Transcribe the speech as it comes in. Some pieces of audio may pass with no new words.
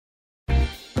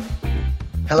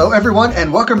Hello, everyone,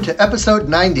 and welcome to episode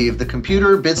 90 of the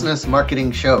Computer Business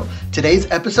Marketing Show. Today's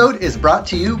episode is brought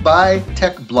to you by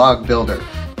Tech Blog Builder.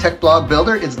 Tech Blog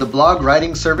Builder is the blog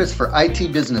writing service for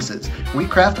IT businesses. We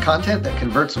craft content that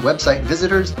converts website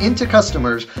visitors into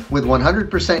customers with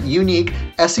 100% unique,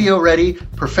 SEO-ready,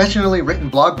 professionally written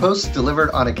blog posts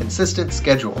delivered on a consistent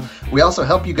schedule. We also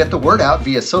help you get the word out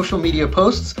via social media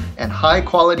posts and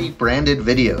high-quality branded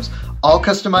videos, all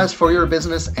customized for your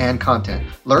business and content.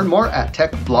 Learn more at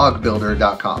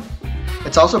techblogbuilder.com.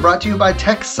 It's also brought to you by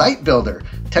Tech Site Builder.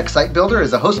 Tech Site Builder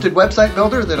is a hosted website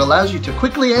builder that allows you to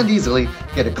quickly and easily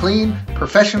get a clean,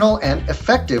 professional, and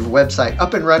effective website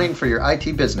up and running for your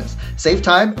IT business. Save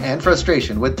time and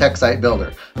frustration with Tech Site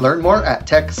Builder. Learn more at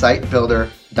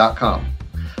techsitebuilder.com.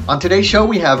 On today's show,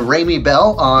 we have Ramey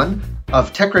Bell on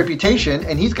of Tech Reputation,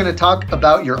 and he's going to talk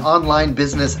about your online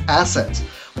business assets.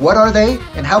 What are they,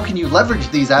 and how can you leverage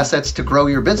these assets to grow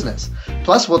your business?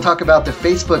 Plus, we'll talk about the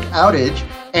Facebook outage,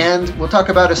 and we'll talk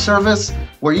about a service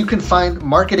where you can find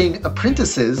marketing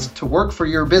apprentices to work for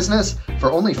your business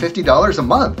for only $50 a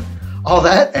month. All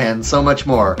that and so much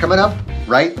more coming up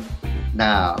right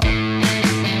now.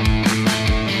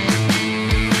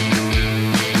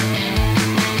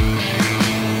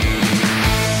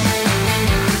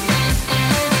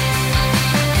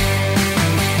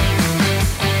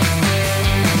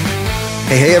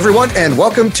 Hey everyone, and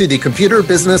welcome to the Computer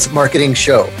Business Marketing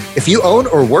Show. If you own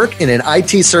or work in an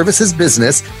IT services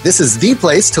business, this is the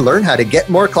place to learn how to get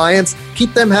more clients,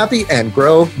 keep them happy, and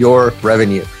grow your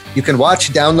revenue. You can watch,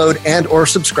 download, and or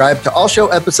subscribe to all show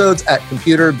episodes at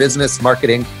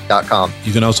computerbusinessmarketing.com.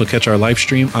 You can also catch our live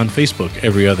stream on Facebook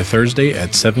every other Thursday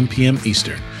at 7 p.m.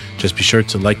 Eastern. Just be sure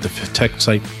to like the Tech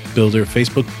Site Builder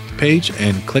Facebook page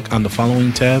and click on the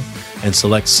following tab and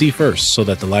select See First so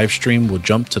that the live stream will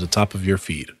jump to the top of your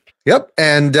feed. Yep.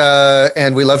 And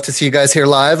we love to see you guys here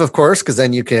live, of course, because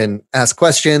then you can ask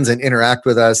questions and interact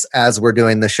with us as we're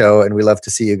doing the show. And we love to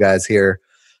see you guys here.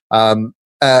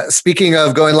 Speaking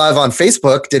of going live on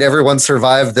Facebook, did everyone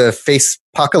survive the face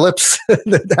apocalypse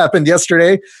that happened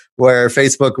yesterday, where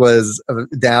Facebook was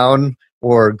down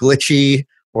or glitchy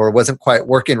or wasn't quite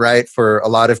working right for a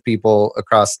lot of people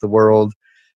across the world?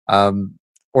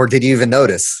 Or did you even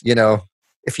notice? You know,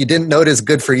 if you didn't notice,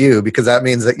 good for you, because that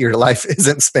means that your life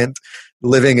isn't spent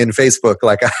living in Facebook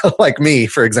like me,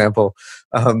 for example,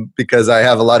 because I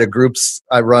have a lot of groups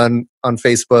I run on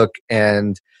Facebook,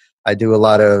 and I do a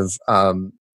lot of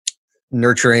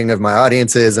nurturing of my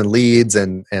audiences and leads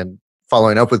and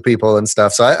following up with people and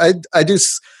stuff. So I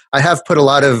have put a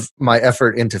lot of my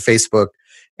effort into Facebook,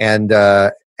 and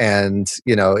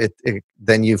you know,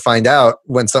 then you find out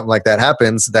when something like that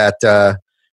happens that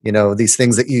you know, these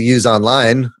things that you use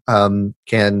online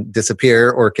can disappear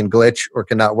or can glitch or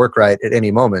cannot work right at any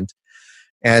moment.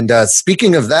 And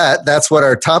speaking of that, that's what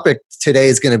our topic today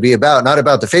is going to be about. Not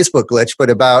about the Facebook glitch, but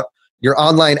about your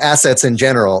online assets in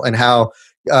general, and how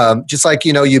just like,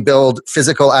 you know, you build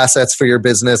physical assets for your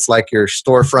business, like your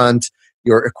storefront,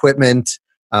 your equipment,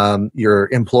 your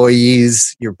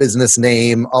employees, your business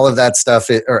name, all of that stuff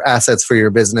are assets for your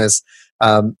business.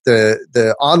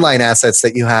 The online assets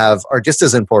that you have are just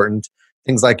as important.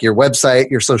 Things like your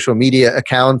website, your social media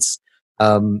accounts,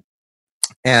 and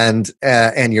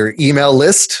your email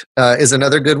list is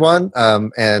another good one.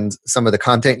 And some of the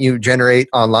content you generate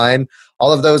online.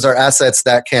 All of those are assets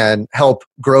that can help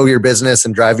grow your business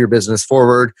and drive your business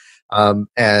forward.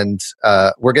 And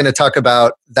we're going to talk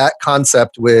about that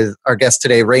concept with our guest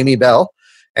today, Ramey Bell.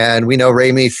 And we know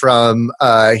Ramey from,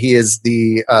 he is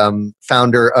the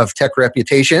founder of Tech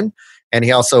Reputation, and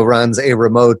he also runs a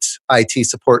remote IT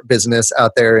support business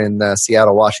out there in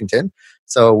Seattle, Washington.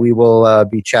 So we will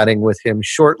be chatting with him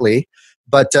shortly.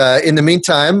 But in the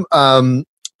meantime,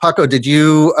 Paco, did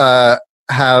you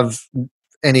have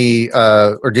any,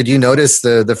 or did you notice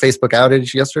the Facebook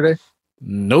outage yesterday?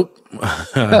 Nope.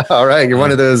 All right, you're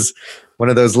one of those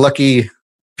lucky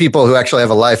people who actually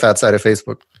have a life outside of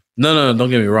Facebook. No, don't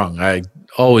get me wrong. I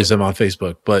always am on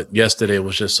Facebook, but yesterday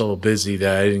was just so busy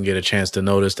that I didn't get a chance to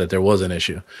notice that there was an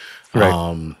issue.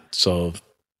 Right. So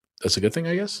that's a good thing,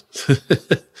 I guess.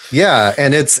 Yeah,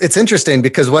 and it's interesting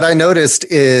because what I noticed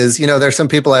is, you know, there's some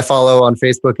people I follow on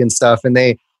Facebook and stuff, and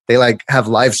they like have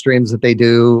live streams that they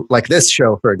do, like this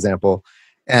show, for example,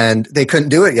 and they couldn't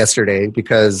do it yesterday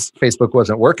because Facebook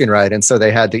wasn't working right, and so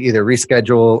they had to either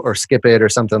reschedule or skip it or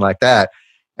something like that.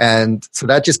 And so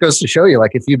that just goes to show you,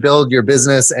 like, if you build your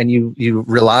business and you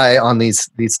rely on these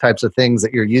types of things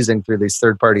that you're using through these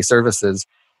third-party services,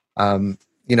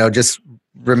 you know, just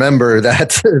remember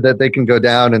that that they can go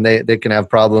down and they can have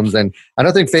problems. And I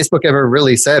don't think Facebook ever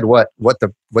really said what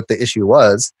the issue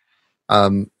was.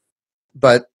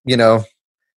 But, you know,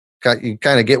 you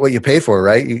kind of get what you pay for,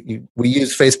 right? We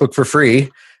use Facebook for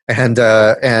free, and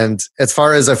as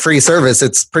far as a free service,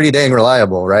 it's pretty dang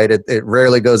reliable, right? It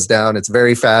rarely goes down. It's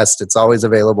very fast. It's always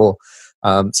available.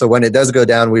 So when it does go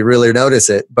down, we really notice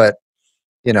it. But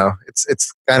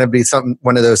it's kind of be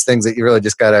one of those things that you really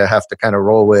just have to kind of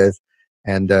roll with,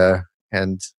 and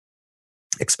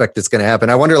expect it's going to happen.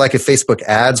 I wonder, like, if Facebook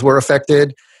ads were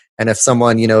affected, and if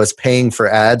someone is paying for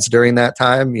ads during that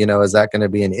time, is that going to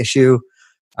be an issue?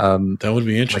 That would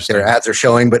be interesting. Like their ads are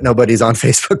showing, but nobody's on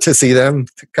Facebook to see them,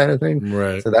 kind of thing.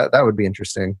 Right. So that would be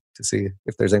interesting to see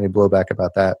if there's any blowback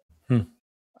about that.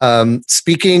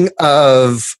 Speaking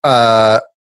of,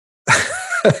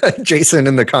 Jason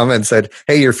in the comments said,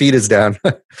 "Hey, your feed is down."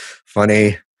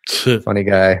 Funny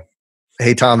guy.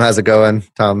 Hey, Tom, how's it going?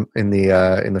 Tom in the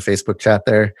Facebook chat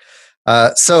there.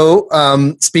 So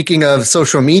speaking of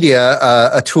social media,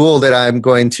 a tool that I'm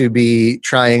going to be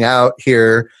trying out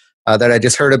here that I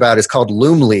just heard about is called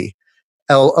Loomly,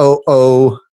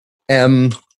 Loomly.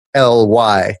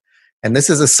 And this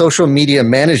is a social media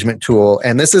management tool.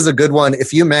 And this is a good one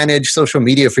if you manage social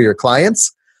media for your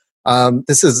clients.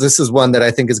 This is one that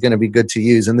I think is going to be good to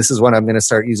use. And this is one I'm going to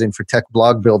start using for Tech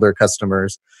Blog Builder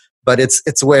customers. But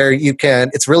it's where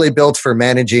it's really built for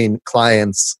managing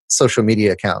clients' social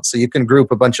media accounts. So you can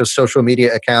group a bunch of social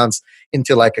media accounts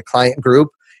into like a client group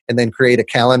and then create a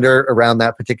calendar around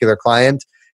that particular client.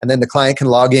 And then the client can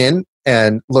log in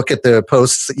and look at the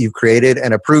posts that you've created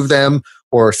and approve them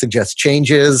or suggest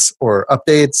changes or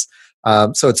updates.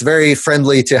 So it's very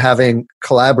friendly to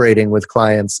collaborating with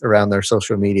clients around their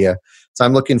social media. So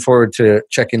I'm looking forward to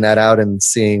checking that out and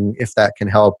seeing if that can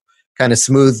help kind of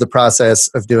smooth the process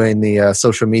of doing the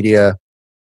social media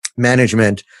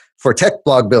management for Tech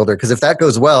Blog Builder. Because if that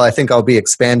goes well, I think I'll be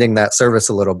expanding that service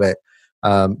a little bit.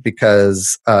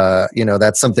 Because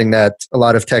that's something that a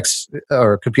lot of tech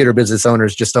or computer business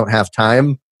owners just don't have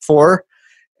time for,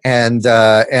 and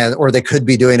or they could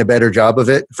be doing a better job of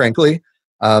it, frankly.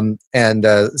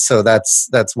 So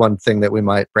that's one thing that we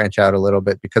might branch out a little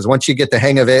bit, because once you get the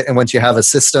hang of it and once you have a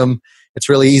system, it's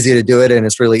really easy to do it and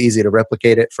it's really easy to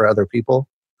replicate it for other people.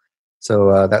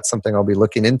 So that's something I'll be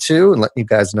looking into and letting you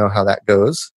guys know how that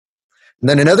goes. And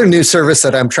then another new service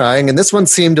that I'm trying, and this one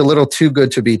seemed a little too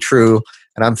good to be true,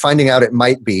 and I'm finding out it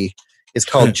might be, is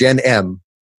called GenM.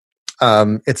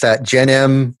 It's at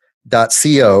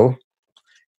genm.co.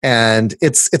 And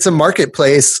it's a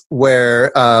marketplace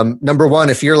where, number one,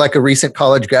 if you're like a recent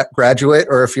college graduate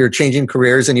or if you're changing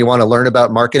careers and you want to learn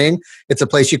about marketing, it's a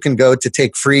place you can go to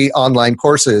take free online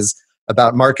courses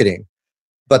about marketing.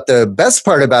 But the best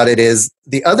part about it is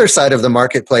the other side of the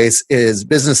marketplace is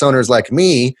business owners like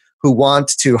me who want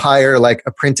to hire like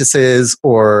apprentices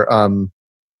or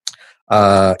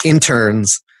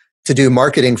interns to do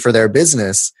marketing for their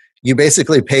business. You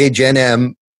basically pay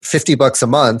GenM $50 a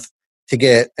month to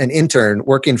get an intern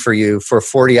working for you for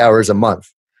 40 hours a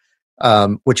month,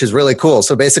 which is really cool.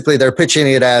 So basically they're pitching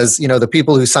it as, the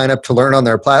people who sign up to learn on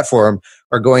their platform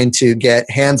are going to get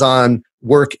hands-on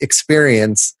work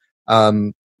experience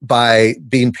by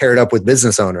being paired up with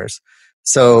business owners.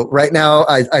 So right now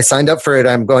I signed up for it.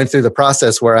 I'm going through the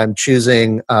process where I'm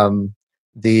choosing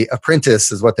the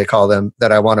apprentice is what they call them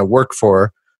that I want to work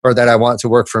for, or that I want to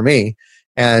work for me.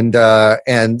 And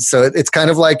so it's kind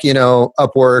of like,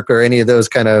 Upwork or any of those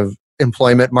kind of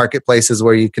employment marketplaces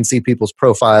where you can see people's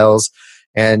profiles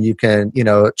and you can,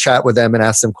 chat with them and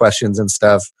ask them questions and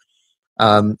stuff.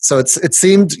 So it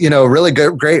seemed, really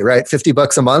great, right?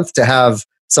 $50 a month to have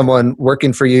someone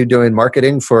working for you doing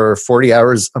marketing for 40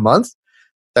 hours a month.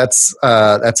 That's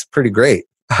pretty great.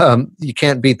 You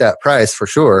can't beat that price for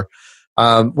sure.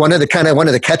 One of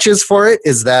the catches for it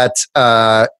is that,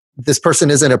 this person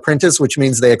is an apprentice, which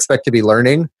means they expect to be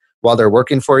learning while they're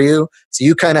working for you. So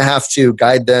you kind of have to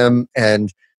guide them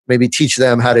and maybe teach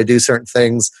them how to do certain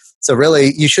things. So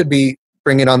really, you should be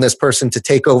bringing on this person to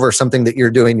take over something that you're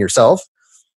doing yourself,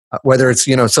 whether it's,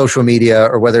 social media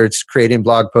or whether it's creating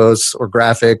blog posts or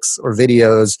graphics or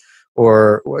videos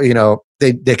or,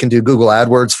 they can do Google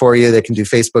AdWords for you. They can do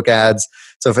Facebook ads.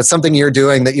 So if it's something you're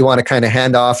doing that you want to kind of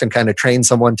hand off and kind of train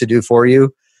someone to do for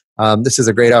you, this is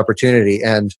a great opportunity.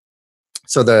 And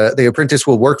so the apprentice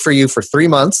will work for you for 3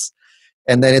 months.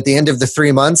 And then at the end of the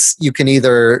 3 months, you can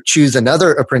either choose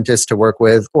another apprentice to work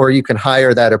with, or you can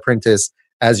hire that apprentice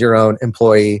as your own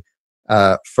employee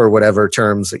for whatever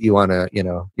terms that you want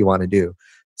to do.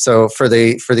 So for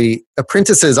the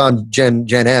apprentices on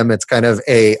GenM, it's kind of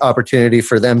a opportunity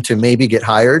for them to maybe get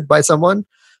hired by someone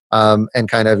and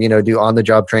kind of do on the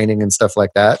job training and stuff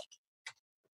like that.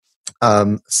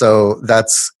 So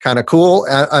that's kind of cool.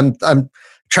 I'm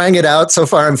trying it out. So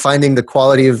far, I'm finding the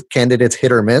quality of candidates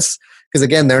hit or miss, because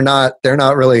again, they're not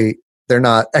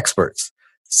experts.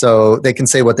 So they can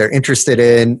say what they're interested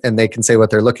in and they can say what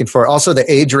they're looking for. Also, the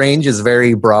age range is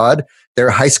very broad. There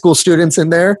are high school students in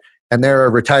there and there are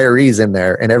retirees in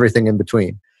there and everything in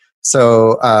between.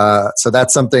 So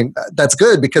that's something that's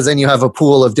good, because then you have a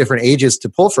pool of different ages to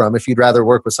pull from. If you'd rather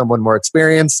work with someone more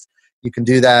experienced, you can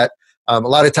do that. A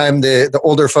lot of time the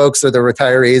older folks or the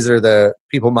retirees or the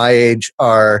people my age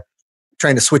are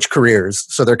trying to switch careers.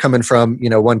 So they're coming from,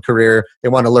 one career, they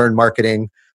want to learn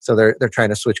marketing. So they're trying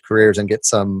to switch careers and get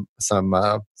some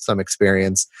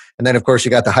experience. And then of course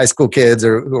you got the high school kids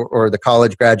or the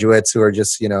college graduates who are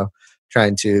just,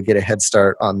 trying to get a head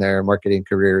start on their marketing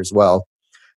career as well.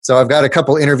 So I've got a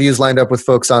couple interviews lined up with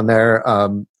folks on there,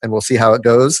 and we'll see how it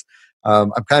goes.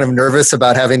 I'm kind of nervous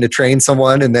about having to train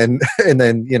someone and then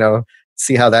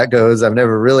see how that goes. I've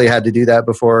never really had to do that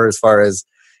before, as far as,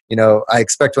 I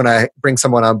expect when I bring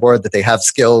someone on board that they have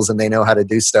skills and they know how to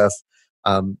do stuff.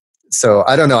 So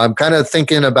I don't know. I'm kind of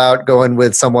thinking about going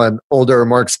with someone older or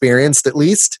more experienced at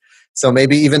least. So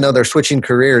maybe even though they're switching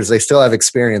careers, they still have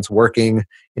experience working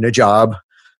in a job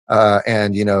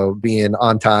and, being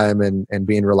on time and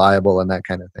being reliable and that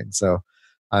kind of thing. So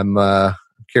I'm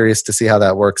curious to see how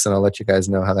that works, and I'll let you guys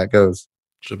know how that goes.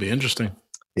 Should be interesting.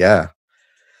 Yeah.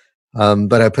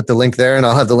 But I put the link there, and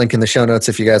I'll have the link in the show notes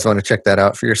if you guys want to check that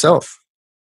out for yourself.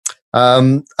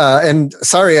 And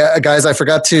sorry, guys, I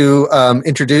forgot to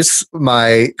introduce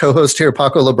my co-host here,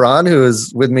 Paco Lebron, who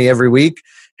is with me every week,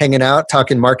 hanging out,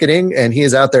 talking marketing, and he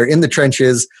is out there in the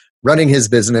trenches, running his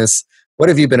business. What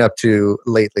have you been up to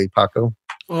lately, Paco?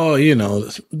 Oh,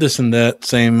 this and that,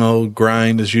 same old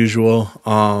grind as usual.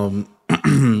 One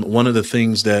of the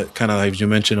things that kind of, like you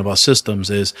mentioned about systems,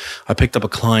 is I picked up a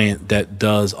client that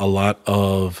does a lot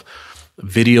of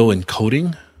video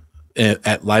encoding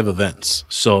at live events.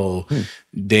 So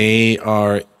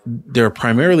they're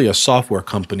primarily a software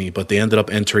company, but they ended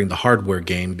up entering the hardware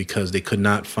game because they could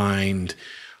not find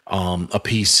a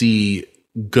PC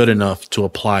good enough to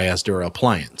apply as their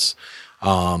appliance.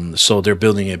 So they're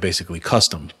building it basically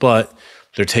custom, but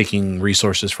they're taking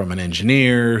resources from an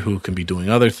engineer who can be doing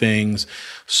other things.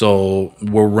 So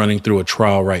we're running through a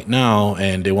trial right now,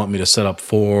 and they want me to set up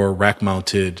 4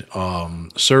 rack-mounted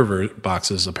server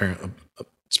boxes, apparently,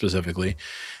 specifically.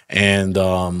 And,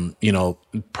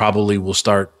 probably will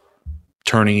start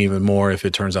turning even more if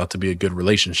it turns out to be a good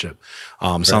relationship.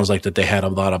 Right. Sounds like that they had a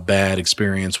lot of bad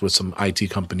experience with some IT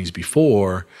companies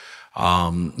before,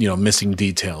 missing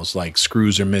details, like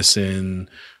screws are missing,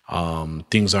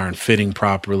 things aren't fitting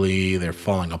properly, they're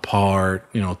falling apart,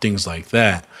 things like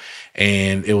that.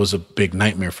 And it was a big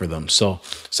nightmare for them. So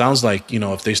sounds like,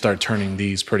 if they start turning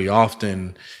these pretty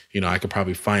often, I could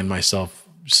probably find myself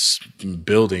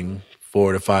building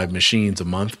 4 to 5 machines a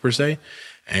month per se,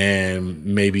 and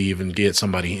maybe even get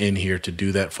somebody in here to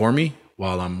do that for me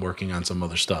while I'm working on some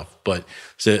other stuff. But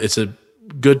it's a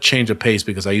good change of pace,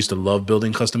 because I used to love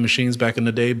building custom machines back in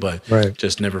the day, but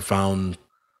just never found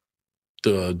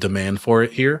the demand for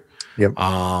it here. Yep.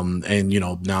 And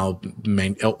now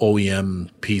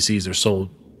OEM PCs are so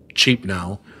cheap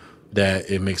now that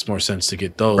it makes more sense to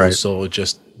get those. Right. So it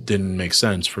just didn't make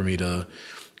sense for me to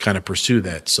kind of pursue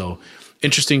that. So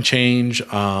interesting change,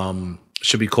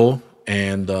 should be cool.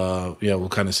 And we'll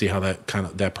kind of see how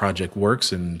that project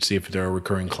works, and see if they're a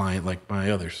recurring client like my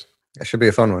others. That should be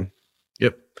a fun one.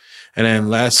 Yep. And then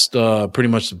last, pretty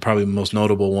much probably the most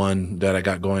notable one that I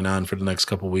got going on for the next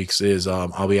couple of weeks is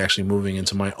I'll be actually moving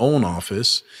into my own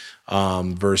office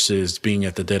versus being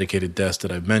at the dedicated desk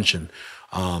that I've mentioned.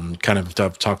 Kind of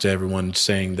I've talked to everyone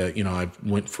saying that, I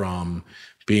went from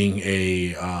being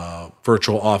a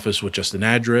virtual office with just an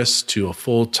address to a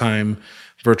full-time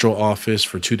virtual office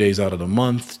for 2 days out of the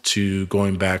month, to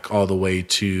going back all the way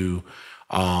to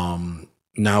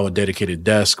now a dedicated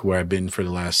desk where I've been for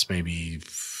the last maybe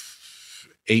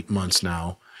 8 months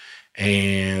now,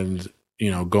 and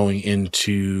going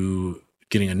into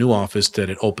getting a new office that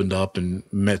had opened up and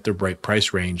met the right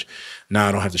price range. Now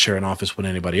I don't have to share an office with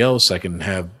anybody else. I can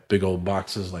have big old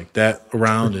boxes like that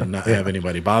around and not have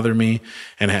anybody bother me,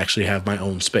 and actually have my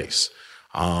own space,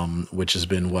 which has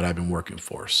been what I've been working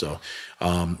for. So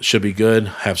should be good.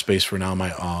 Have space for now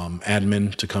my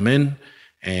admin to come in,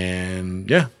 and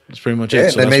that's pretty much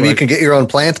it. So then maybe you can get your own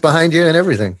plant behind you and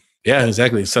everything. Yeah,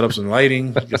 exactly. Set up some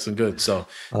lighting, get some good. So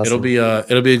awesome. It'll be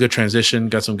a good transition.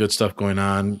 Got some good stuff going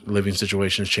on. Living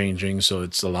situation's changing, so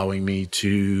it's allowing me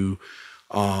to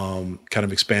kind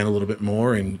of expand a little bit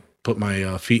more and put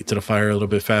my feet to the fire a little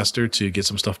bit faster to get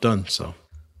some stuff done. So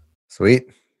sweet.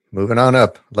 Moving on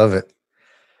up. Love it.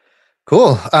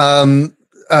 Cool.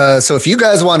 So if you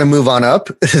guys want to move on up,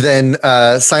 then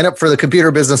sign up for the Computer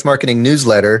Business Marketing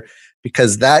newsletter.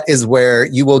 because that is where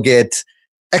you will get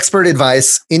expert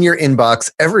advice in your inbox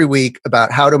every week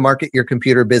about how to market your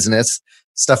computer business.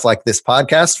 Stuff like this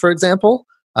podcast, for example,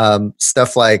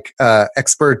 stuff like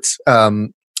expert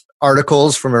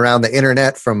articles from around the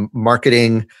internet, from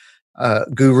marketing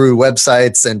guru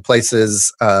websites and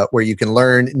places where you can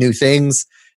learn new things.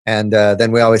 And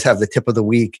then we always have the tip of the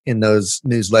week in those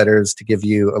newsletters to give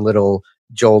you a little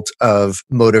jolt of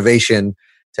motivation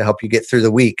to help you get through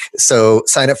the week. So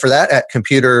sign up for that at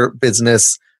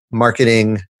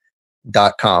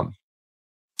computerbusinessmarketing.com.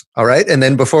 All right. And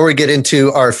then before we get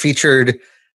into our featured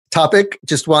topic,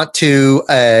 just want to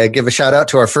give a shout out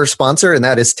to our first sponsor, and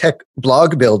that is Tech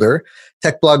Blog Builder.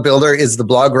 Tech Blog Builder is the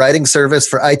blog writing service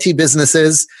for IT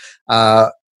businesses.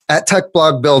 At Tech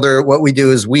Blog Builder, what we do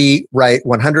is we write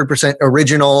 100%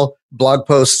 original blog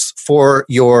posts for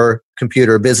your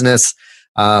computer business.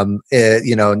 None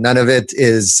of it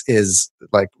is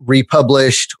like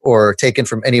republished or taken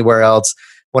from anywhere else.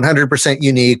 100%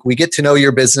 unique. We get to know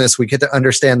your business. We get to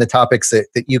understand the topics that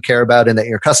you care about and that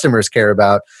your customers care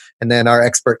about. And then our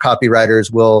expert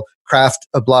copywriters will craft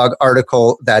a blog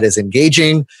article that is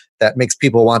engaging, that makes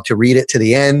people want to read it to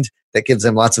the end, that gives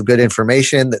them lots of good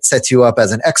information, that sets you up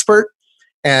as an expert,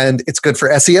 and it's good for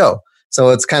SEO. So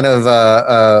it's kind of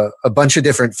a bunch of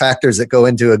different factors that go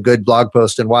into a good blog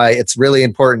post and why it's really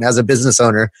important as a business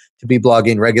owner to be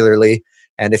blogging regularly.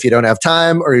 And if you don't have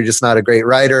time or you're just not a great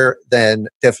writer, then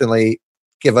definitely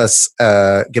give us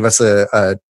a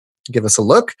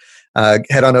look.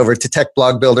 Head on over to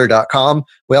techblogbuilder.com.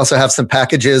 We also have some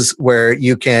packages where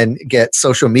you can get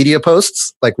social media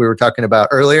posts, like we were talking about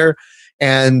earlier,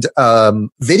 and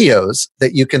videos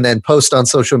that you can then post on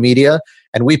social media.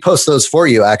 And we post those for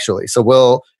you, actually. So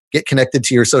we'll get connected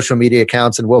to your social media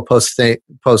accounts and we'll post the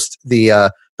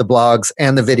blogs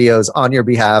and the videos on your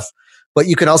behalf. But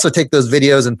you can also take those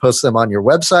videos and post them on your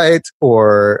website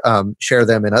or share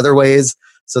them in other ways.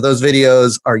 So those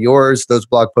videos are yours. Those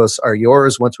blog posts are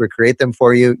yours. Once we create them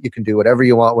for you, you can do whatever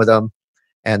you want with them.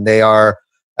 And they are,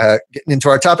 getting into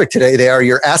our topic today, they are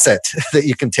your asset that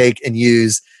you can take and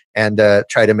use and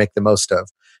try to make the most of.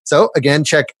 So again,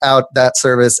 check out that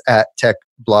service at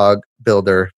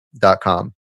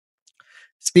techblogbuilder.com.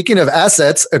 Speaking of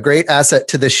assets, a great asset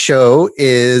to this show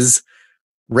is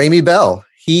Ramey Bell.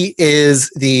 He is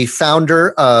the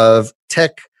founder of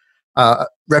Tech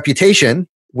Reputation,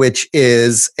 which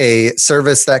is a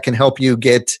service that can help you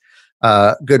get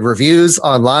good reviews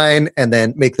online and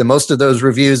then make the most of those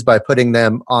reviews by putting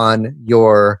them on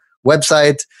your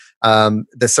website.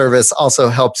 The service also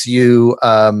helps you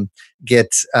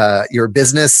get your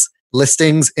business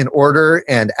listings in order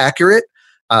and accurate,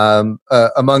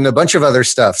 among a bunch of other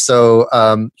stuff.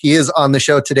 So he is on the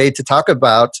show today to talk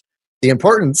about the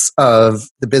importance of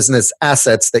the business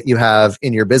assets that you have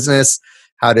in your business,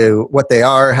 what they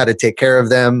are, how to take care of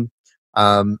them,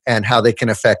 and how they can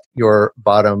affect your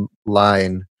bottom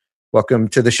line. Welcome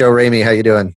to the show, Ramey. How you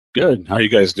doing? Good. How you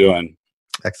guys doing?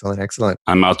 Excellent.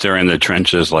 I'm out there in the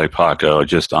trenches like Paco,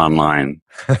 just online.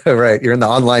 Right. You're in the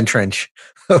online trench.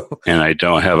 And I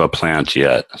don't have a plant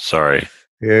yet. Sorry.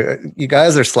 You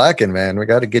guys are slacking, man. We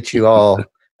got to get you all.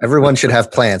 Everyone should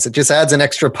have plants. It just adds an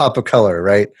extra pop of color,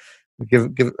 right?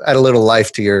 Add a little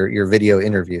life to your video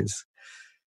interviews.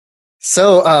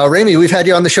 So, Ramey, we've had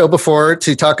you on the show before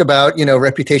to talk about,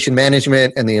 reputation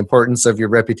management and the importance of your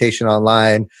reputation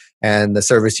online and the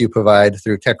service you provide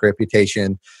through Tech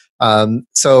Reputation.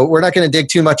 So we're not going to dig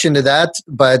too much into that,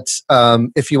 but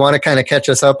if you want to kind of catch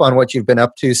us up on what you've been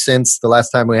up to since the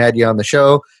last time we had you on the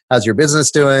show, how's your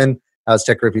business doing? How's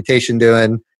Tech Reputation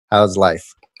doing? How's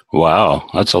life? Wow,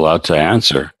 that's a lot to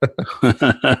answer.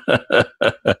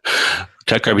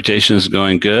 Tech Reputation is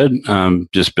going good.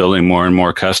 Just building more and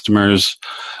more customers.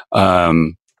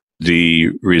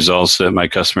 The results that my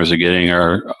customers are getting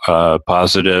are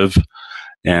positive.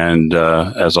 And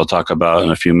as I'll talk about in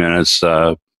a few minutes,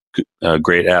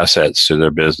 great assets to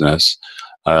their business,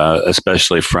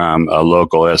 especially from a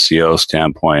local SEO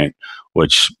standpoint,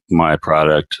 which my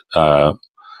product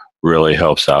really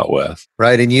helps out with.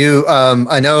 Right. And you,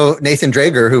 I know Nathan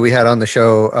Drager, who we had on the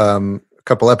show a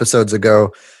couple episodes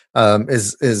ago,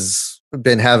 he's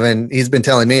been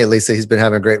telling me at least that he's been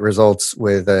having great results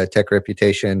with Tech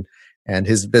Reputation, and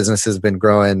his business has been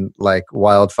growing like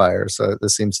wildfire. So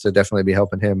this seems to definitely be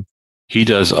helping him. He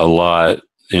does a lot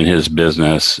in his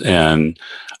business, and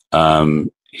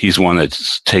he's one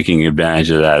that's taking advantage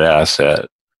of that asset.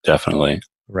 Definitely.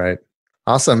 Right.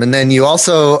 Awesome. And then you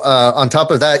also, on top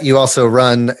of that, you also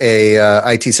run a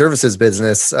IT services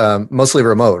business, mostly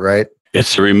remote, right?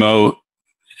 It's a remote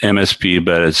MSP,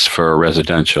 but it's for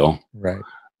residential. Right.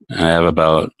 I have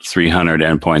about 300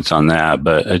 endpoints on that,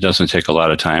 but it doesn't take a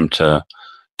lot of time to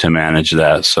manage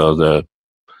that. So the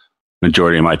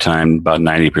majority of my time, about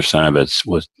 90% of it's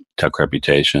with Tech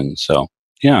Reputation. So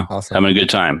yeah, awesome. Having a good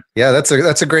time. Yeah, that's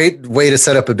a great way to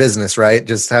set up a business, right?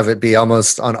 Just have it be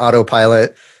almost on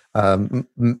autopilot, a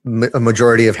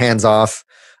majority of hands off.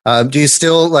 Do you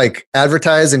still like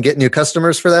advertise and get new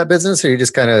customers for that business, or you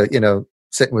just kind of,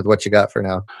 sitting with what you got for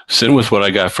now? Sitting with what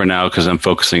I got for now because I'm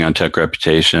focusing on Tech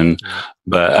Reputation.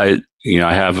 But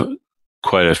I have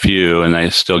quite a few, and I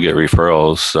still get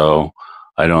referrals, so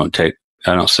I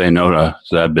don't say no to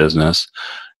that business.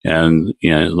 And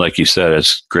like you said,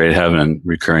 it's great having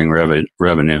recurring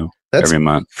revenue. That's every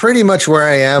month. Pretty much where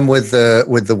I am with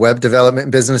the web development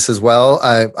business as well.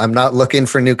 I'm not looking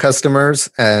for new customers,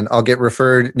 and I'll get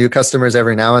referred new customers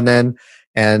every now and then.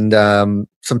 And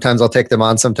sometimes I'll take them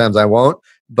on, sometimes I won't.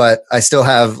 But I still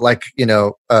have a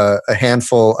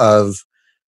handful of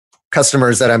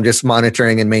customers that I'm just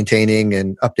monitoring and maintaining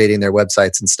and updating their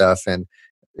websites and stuff. And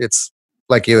it's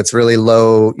like it's really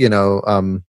low,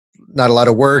 not a lot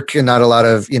of work and not a lot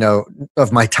of,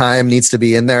 of my time needs to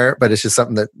be in there, but it's just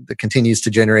something that continues to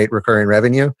generate recurring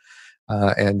revenue.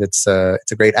 And it's a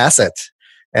great asset.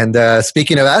 And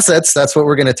speaking of assets, that's what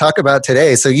we're going to talk about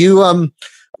today. So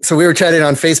so we were chatting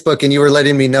on Facebook, and you were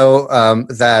letting me know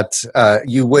that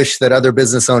you wish that other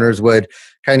business owners would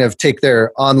kind of take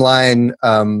their online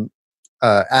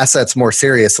assets more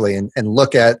seriously and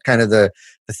look at kind of the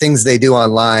things they do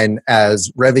online as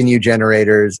revenue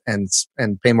generators and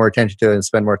pay more attention to it and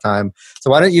spend more time. So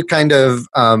why don't you kind of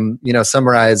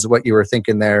summarize what you were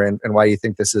thinking there and why you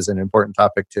think this is an important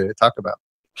topic to talk about?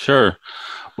 Sure.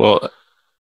 Well,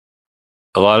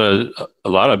 a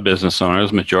lot of business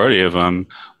owners, majority of them,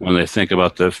 when they think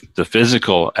about the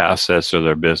physical assets of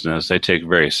their business, they take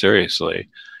very seriously.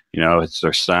 It's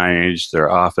their signage,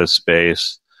 their office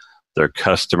space, their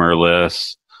customer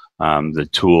lists, the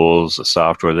tools, the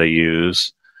software they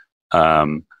use. But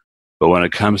when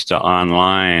it comes to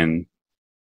online,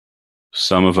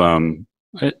 some of them,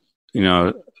 a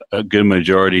good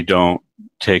majority don't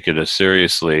take it as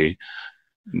seriously.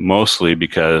 Mostly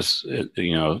because it,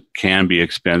 can be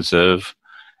expensive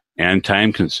and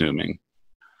time consuming.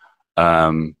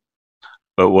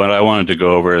 But what I wanted to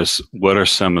go over is what are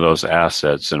some of those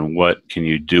assets and what can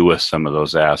you do with some of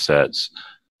those assets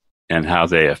and how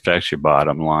they affect your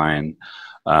bottom line.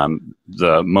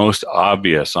 The most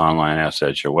obvious online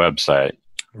asset is your website.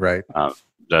 Right.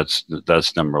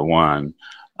 That's number one.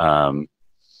 And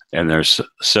there's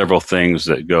several things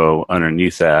that go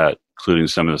underneath that, including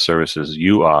some of the services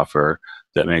you offer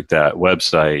that make that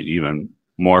website even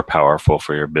more powerful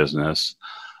for your business.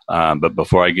 But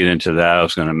before I get into that, I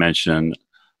was going to mention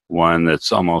one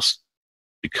that's almost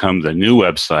become the new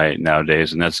website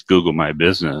nowadays, and that's Google My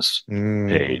Business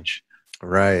page.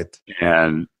 Right.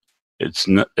 And it's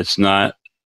not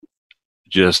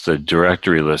just a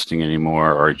directory listing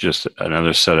anymore or just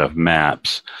another set of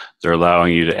maps. They're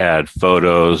allowing you to add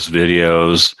photos,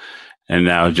 videos, and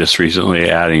now just recently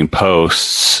adding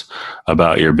posts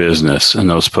about your business. And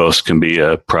those posts can be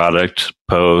a product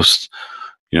post,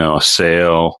 a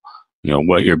sale,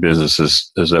 what your business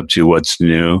is up to, what's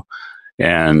new.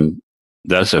 And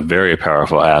that's a very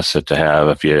powerful asset to have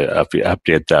if you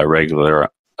update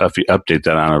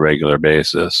that on a regular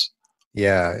basis.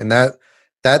 Yeah. And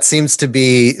that seems to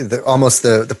be almost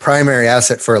the primary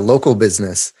asset for a local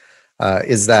business.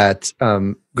 Is that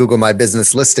Google My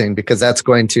Business listing, because that's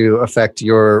going to affect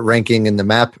your ranking in the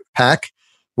map pack,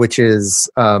 which is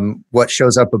what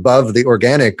shows up above the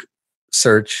organic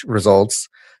search results.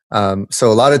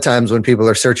 So a lot of times when people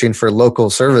are searching for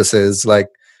local services like,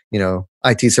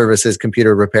 IT services,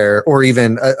 computer repair, or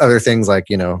even other things like,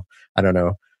 deck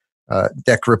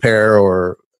repair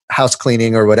or house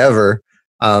cleaning or whatever,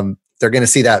 they're going to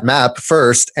see that map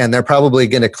first, and they're probably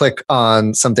going to click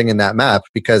on something in that map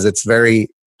because it's very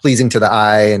pleasing to the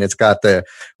eye, and it's got the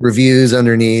reviews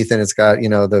underneath, and it's got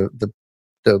the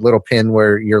little pin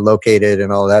where you're located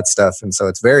and all that stuff. And so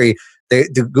it's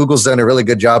Google's done a really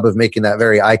good job of making that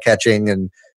very eye catching and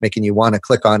making you want to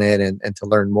click on it and to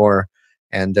learn more.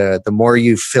 And the more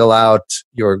you fill out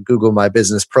your Google My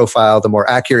Business profile, the more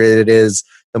accurate it is.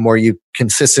 The more you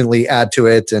consistently add to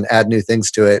it and add new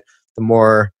things to it, the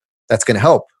more that's going to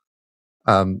help,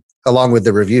 along with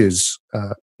the reviews,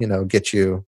 get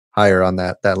you higher on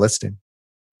that listing.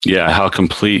 Yeah, how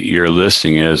complete your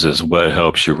listing is what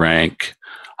helps you rank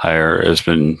higher. Has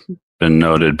been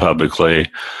noted publicly.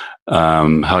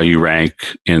 How you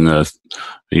rank it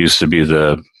used to be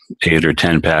the 8 or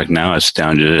 10 pack. Now it's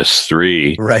down to just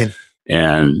 3. Right.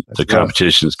 And the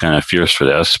competition is kind of fierce for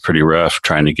that. It's pretty rough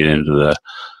trying to get into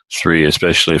 3,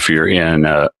 especially if you're in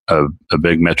a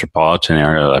big metropolitan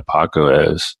area like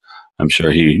Paco is. I'm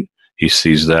sure he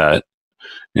sees that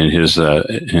in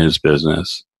his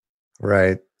business.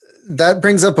 Right. That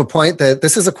brings up a point that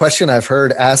this is a question I've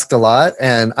heard asked a lot,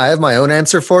 and I have my own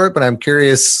answer for it, but I'm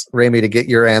curious, Rami, to get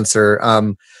your answer.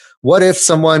 What if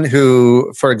someone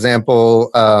who, for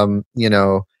example,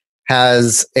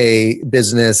 has a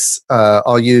business,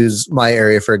 I'll use my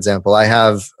area, for example. I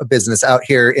have a business out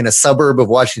here in a suburb of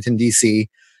Washington, D.C.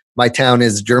 My town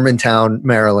is Germantown,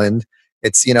 Maryland.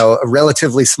 It's, a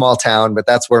relatively small town, but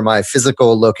that's where my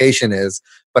physical location is.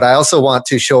 But I also want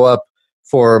to show up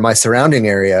for my surrounding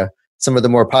area, some of the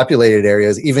more populated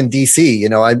areas, even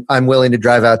DC. I'm willing to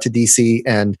drive out to DC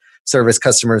and service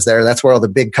customers there. That's where all the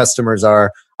big customers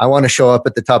are. I want to show up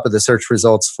at the top of the search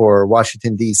results for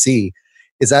Washington, DC.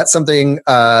 Is that something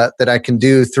that I can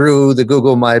do through the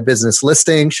Google My Business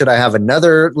listing? Should I have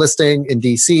another listing in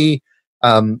DC?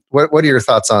 What are your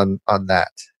thoughts on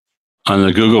that? On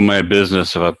the Google My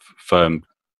Business, if I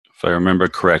remember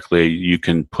correctly, you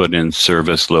can put in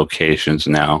service locations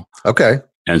now. Okay.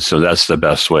 And so that's the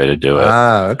best way to do it.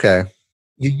 Okay.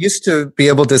 You used to be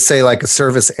able to say like a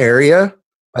service area.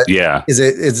 Yeah.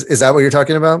 Is that what you're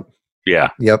talking about? Yeah.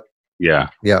 Yep. Yeah.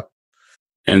 Yep.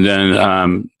 And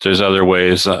then there's other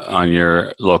ways on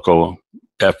your local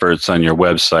efforts on your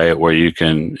website where you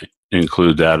can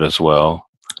include that as well.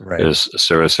 Right. As a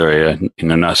service area,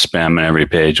 not spamming every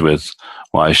page with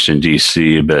Washington,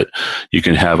 D.C., but you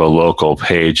can have a local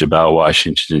page about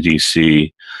Washington,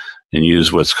 D.C. and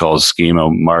use what's called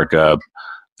schema markup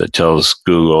that tells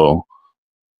Google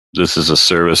this is a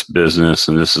service business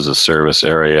and this is a service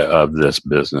area of this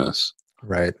business.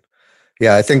 Right.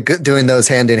 Yeah, I think doing those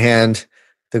hand in hand,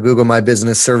 the Google My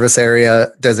Business service area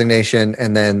designation,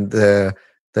 and then the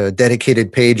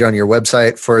dedicated page on your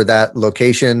website for that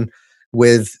location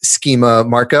with schema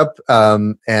markup.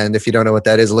 And if you don't know what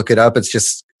that is, look it up. It's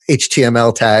just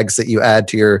HTML tags that you add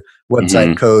to your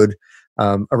website code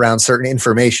around certain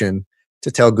information to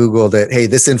tell Google that, hey,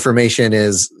 this information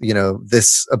is,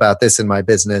 this about this in my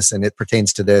business and it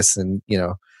pertains to this, and,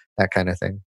 that kind of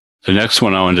thing. The next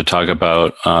one I wanted to talk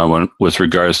about with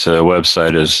regards to the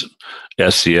website is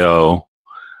SEO,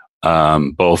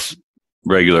 both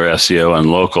regular SEO and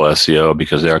local SEO,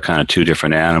 because they're kind of two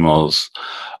different animals.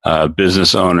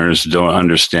 Business owners don't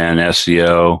understand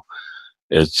SEO.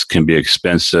 It can be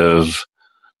expensive.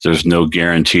 There's no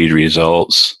guaranteed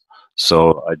results.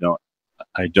 So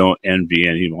I don't envy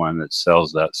anyone that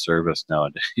sells that service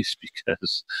nowadays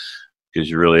because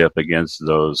you're really up against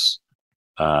those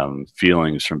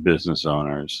feelings from business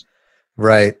owners.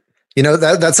 Right.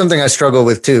 That's something I struggle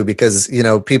with too, because,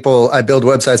 I build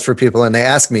websites for people and they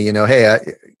ask me, hey,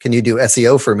 can you do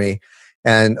SEO for me?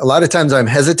 And a lot of times I'm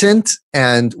hesitant.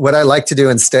 And what I like to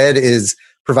do instead is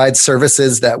provide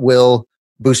services that will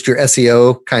boost your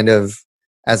SEO kind of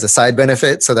as a side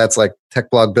benefit. So that's like Tech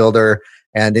Blog Builder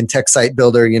and in Tech Site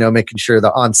Builder, making sure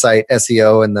the on-site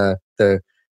SEO and the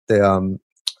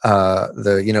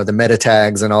meta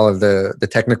tags and all of the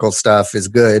technical stuff is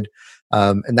good.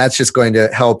 And that's just going to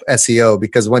help SEO,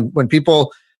 because when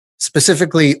people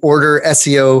specifically order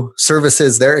SEO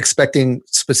services, they're expecting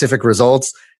specific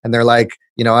results. And they're like,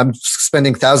 I'm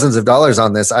spending thousands of dollars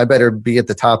on this. I better be at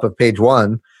the top of page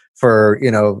 1 for,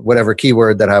 whatever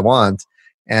keyword that I want.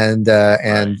 And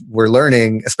we're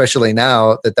learning, especially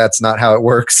now, that that's not how it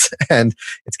works. And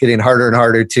it's getting harder and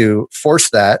harder to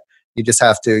force that. You just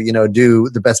have to, do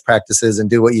the best practices and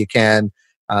do what you can.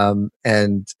 And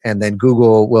then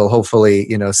Google will hopefully,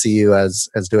 see you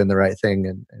as doing the right thing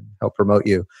and help promote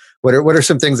you. What are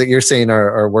some things that you're seeing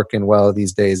are working well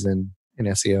these days in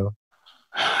SEO?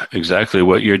 Exactly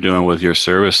what you're doing with your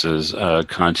services,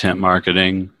 content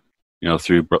marketing,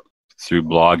 through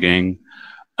blogging,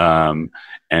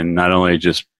 and not only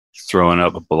just throwing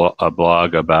up a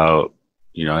blog about,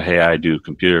 hey, I do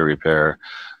computer repair,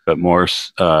 but more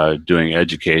doing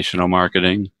educational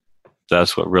marketing.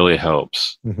 That's what really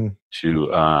helps to,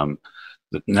 and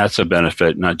that's a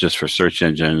benefit not just for search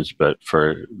engines, but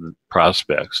for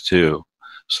prospects too.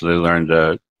 So they learn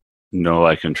to know,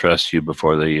 like, and trust you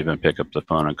before they even pick up the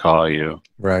phone and call you.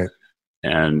 Right.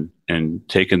 And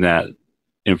taking that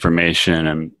information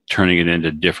and turning it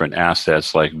into different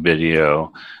assets like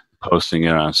video, posting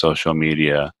it on social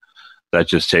media, that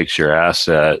just takes your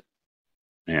asset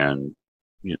and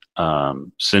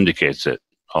syndicates it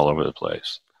all over the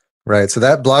place. Right. So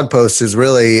that blog post is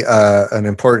really an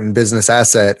important business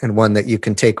asset, and one that you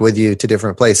can take with you to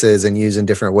different places and use in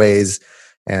different ways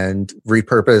and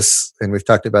repurpose. And we've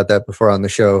talked about that before on the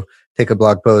show. Take a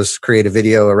blog post, create a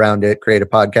video around it, create a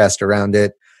podcast around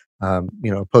it,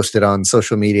 post it on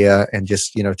social media and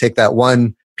just, take that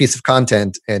one piece of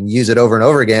content and use it over and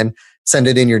over again, send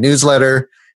it in your newsletter,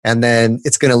 and then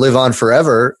it's going to live on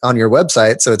forever on your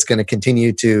website. So it's going to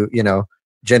continue to,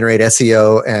 generate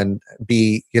SEO and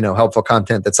be, helpful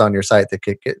content that's on your site that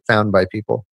could get found by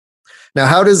people.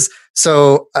 Now,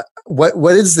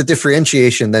 what is the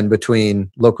differentiation then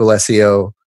between local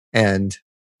SEO and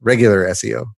regular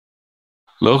SEO?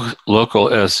 Local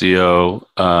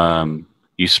SEO,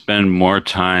 you spend more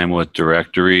time with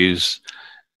directories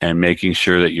and making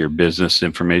sure that your business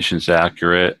information is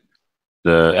accurate.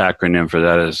 The acronym for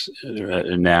that is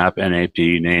NAP,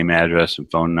 N-A-P, name, address, and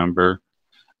phone number.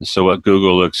 And so what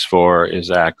Google looks for is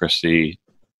accuracy.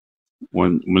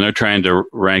 When they're trying to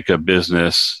rank a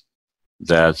business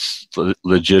that's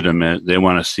legitimate, they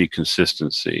want to see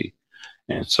consistency.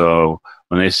 And so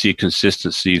when they see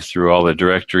consistency through all the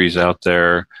directories out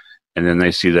there, and then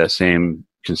they see that same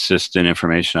consistent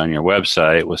information on your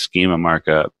website with schema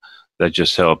markup, that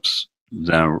just helps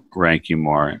them rank you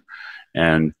more.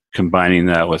 And combining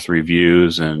that with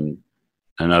reviews and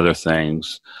other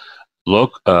things,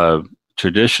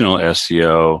 traditional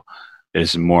SEO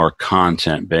is more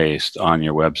content based on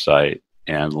your website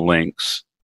and links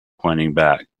pointing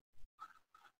back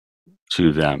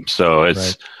to them. So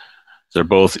they're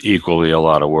both equally a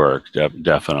lot of work,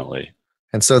 definitely.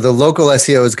 And so the local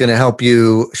SEO is going to help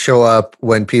you show up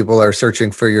when people are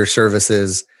searching for your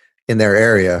services in their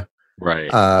area.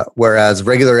 Right. Whereas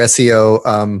regular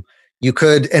SEO, you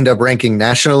could end up ranking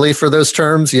nationally for those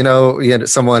terms.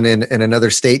 Someone in another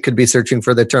state could be searching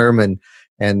for the term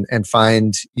and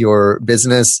find your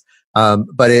business.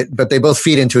 But they both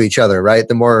feed into each other, right?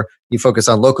 The more you focus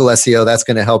on local SEO, that's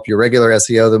going to help your regular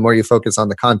SEO. The more you focus on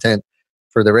the content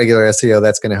for the regular SEO,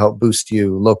 that's going to help boost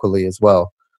you locally as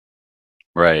well.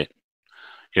 Right.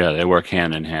 Yeah, they work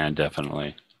hand in hand,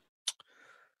 definitely.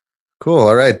 Cool.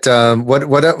 All right.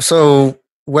 So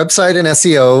website and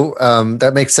SEO,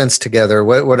 that makes sense together.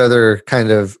 What other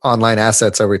kind of online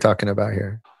assets are we talking about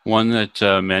here? One that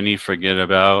many forget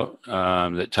about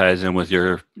that ties in with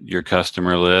your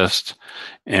customer list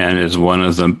and is one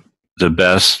of the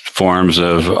best forms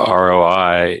of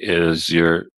ROI is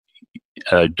your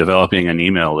developing an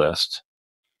email list.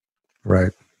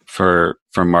 Right. For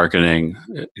marketing,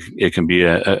 it can be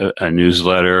a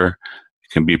newsletter,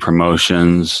 it can be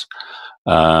promotions.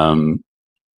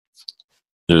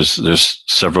 There's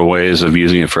several ways of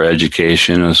using it for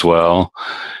education as well,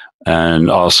 and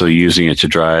also using it to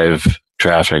drive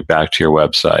traffic back to your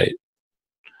website.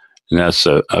 And that's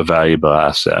a valuable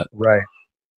asset. Right.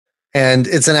 And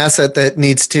it's an asset that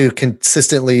needs to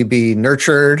consistently be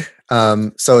nurtured.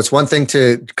 So it's one thing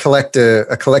to collect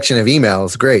a collection of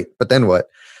emails, great, but then what?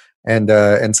 And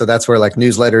so that's where like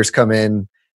newsletters come in,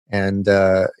 and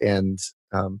one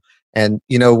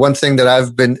thing that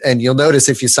I've been, and you'll notice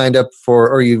if you signed up for,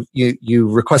 or you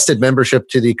requested membership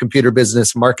to the Computer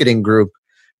Business Marketing Group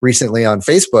recently on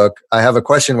Facebook, I have a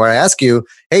question where I ask you,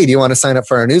 hey, do you want to sign up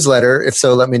for our newsletter? If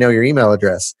so, let me know your email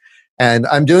address. And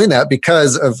I'm doing that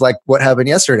because of like what happened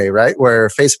yesterday, right? Where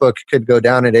Facebook could go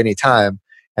down at any time.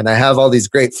 And I have all these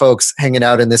great folks hanging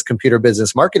out in this Computer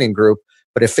Business Marketing Group.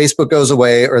 But if Facebook goes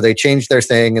away or they change their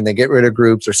thing and they get rid of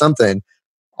groups or something,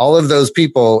 all of those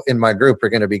people in my group are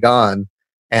going to be gone,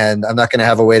 and I'm not going to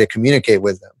have a way to communicate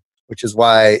with them, which is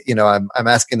why, I'm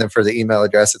asking them for the email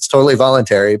address. It's totally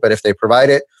voluntary, but if they provide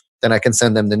it, then I can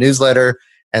send them the newsletter.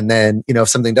 And then, if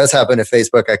something does happen to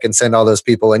Facebook, I can send all those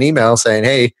people an email saying,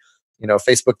 hey,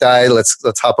 Facebook died.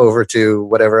 Let's hop over to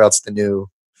whatever else the new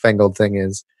fangled thing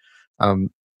is. So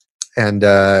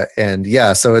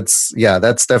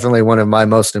that's definitely one of my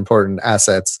most important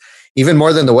assets, even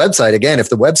more than the website. Again, if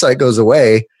the website goes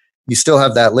away, you still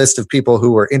have that list of people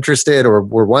who were interested or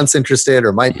were once interested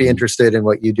or might be interested in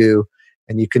what you do.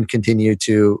 And you can continue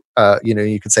to,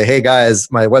 you can say, hey guys,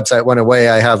 my website went away.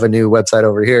 I have a new website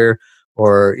over here,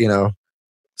 or,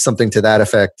 something to that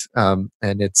effect.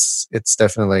 And it's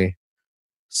definitely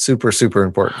super, super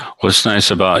important. What's nice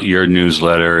about your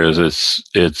newsletter is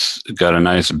it's got a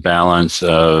nice balance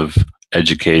of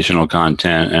educational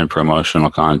content and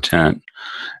promotional content,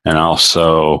 and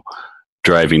also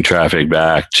driving traffic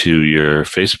back to your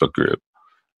Facebook group.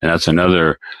 And that's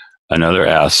another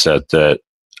asset that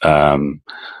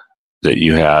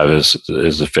you have is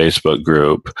the Facebook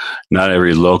group. Not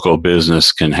every local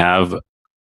business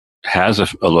has a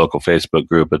local Facebook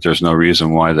group, but there's no reason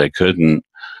why they couldn't.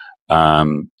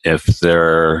 If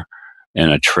they're in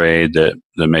a trade that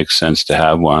makes sense to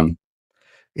have one.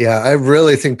 Yeah, I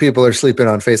really think people are sleeping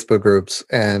on Facebook groups,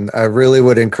 and I really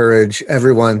would encourage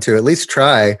everyone to at least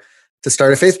try to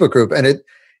start a Facebook group. And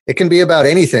it can be about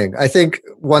anything. I think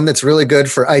one that's really good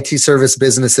for IT service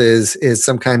businesses is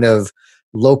some kind of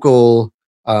local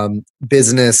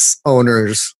business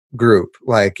owners group.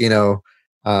 Like,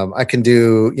 I can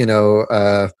do,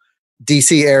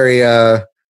 DC area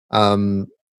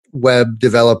web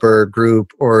developer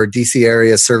group or DC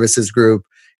area services group.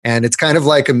 And it's kind of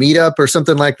like a meetup or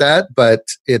something like that, but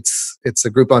it's a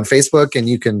group on Facebook, and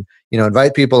you can,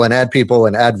 invite people and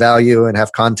add value and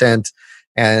have content.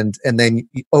 And then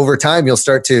over time, you'll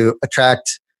start to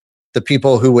attract the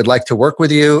people who would like to work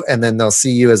with you, and then they'll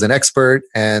see you as an expert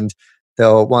and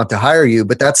they'll want to hire you.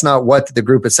 But that's not what the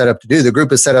group is set up to do. The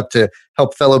group is set up to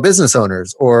help fellow business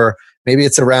owners, or maybe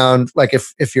it's around, like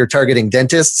if you're targeting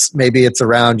dentists, maybe it's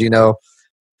around,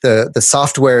 the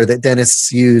software that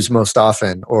dentists use most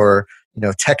often, or,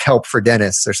 tech help for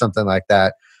dentists or something like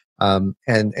that. And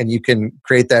you can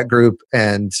create that group,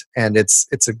 and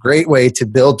it's a great way to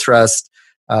build trust,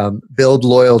 build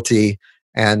loyalty,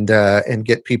 and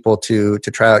get people to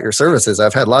try out your services.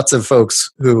 I've had lots of folks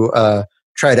who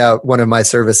tried out one of my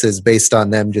services based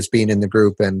on them just being in the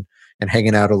group and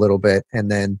hanging out a little bit. And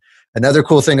then another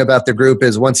cool thing about the group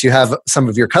is once you have some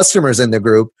of your customers in the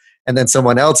group, and then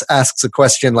someone else asks a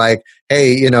question like,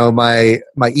 hey, my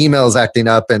email's acting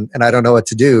up and I don't know what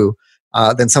to do,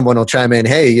 then someone will chime in,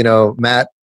 hey, Matt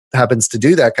happens to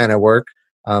do that kind of work,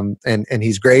 and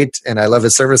he's great, and I love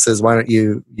his services. Why don't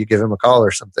you give him a call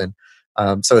or something?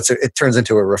 So it turns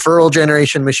into a referral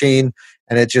generation machine,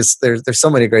 and it just there's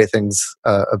so many great things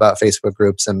about Facebook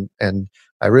groups, and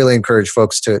I really encourage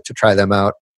folks to try them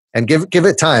out and give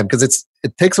it time, because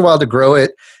it takes a while to grow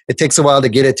it. It takes a while to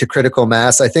get it to critical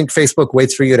mass. I think Facebook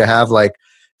waits for you to have like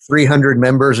 300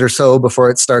 members or so before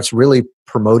it starts really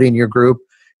promoting your group.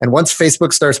 And once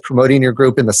Facebook starts promoting your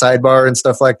group in the sidebar and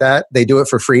stuff like that, they do it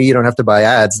for free. You don't have to buy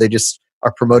ads. They just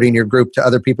are promoting your group to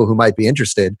other people who might be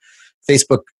interested.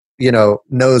 Facebook,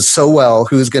 knows so well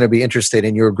who's going to be interested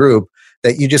in your group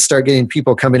that you just start getting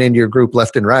people coming into your group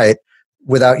left and right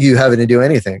without you having to do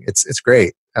anything. It's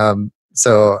great.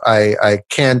 So I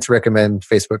can't recommend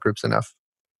Facebook groups enough.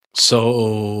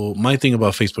 So my thing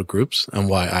about Facebook groups and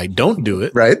why I don't do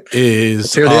it, right, is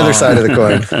let's hear the other side of the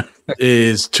coin.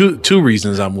 Is two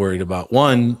reasons I'm worried about.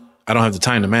 One, I don't have the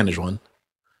time to manage one,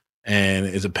 and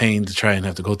it's a pain to try and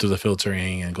have to go through the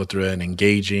filtering and go through it and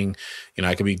engaging.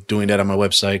 I could be doing that on my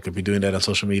website, could be doing that on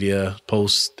social media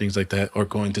posts, things like that, or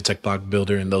going to Tech Block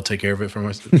Builder and they'll take care of it for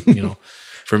us,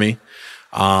 for me.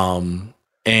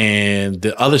 And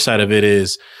the other side of it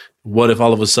is, what if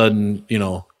all of a sudden,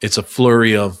 it's a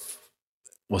flurry of,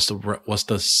 what's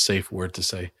the safe word to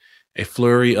say? A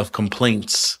flurry of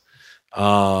complaints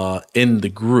in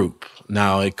the group.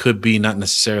 Now, it could be not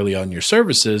necessarily on your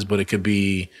services, but it could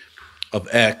be of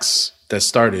X that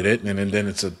started it, and then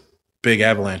it's a big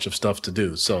avalanche of stuff to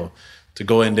do. So to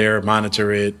go in there,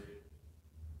 monitor it,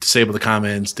 disable the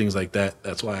comments, things like that.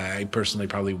 That's why I personally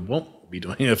probably won't be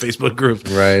doing a Facebook group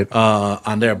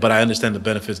on there. But I understand the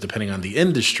benefits depending on the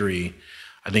industry.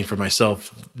 I think for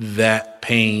myself, that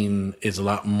pain is a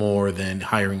lot more than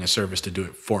hiring a service to do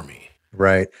it for me.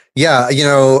 Right. Yeah.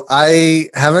 I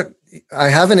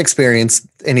haven't experienced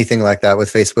anything like that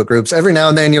with Facebook groups. Every now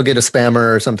and then you'll get a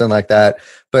spammer or something like that,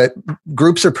 but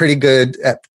groups are pretty good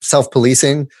at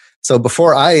self-policing. So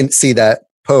before I see that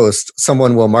post,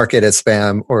 someone will mark it as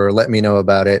spam or let me know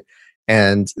about it.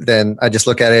 And then I just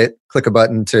look at it, click a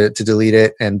button to delete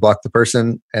it and block the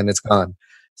person, and it's gone.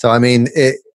 So,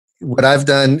 what I've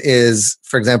done is,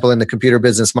 for example, in the computer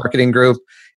business marketing group,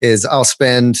 is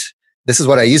this is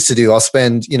what I used to do. I'll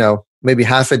spend, maybe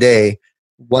half a day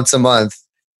once a month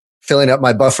filling up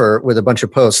my buffer with a bunch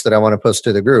of posts that I want to post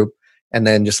to the group, and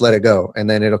then just let it go. And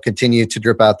then it'll continue to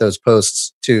drip out those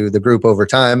posts to the group over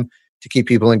time to keep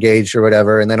people engaged or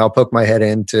whatever. And then I'll poke my head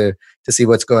in to see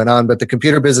what's going on. But the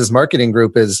computer business marketing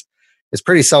group is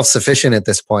pretty self-sufficient at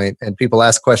this point, and people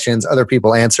ask questions, other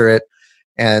people answer it.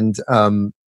 And,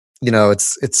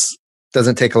 it's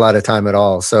doesn't take a lot of time at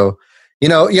all. So,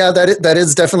 that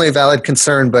is definitely a valid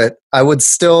concern, but I would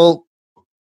still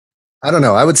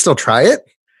try it.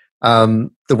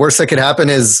 The worst that could happen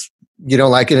is you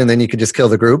don't like it, and then you could just kill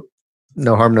the group.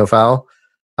 No harm, no foul.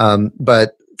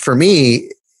 But for me,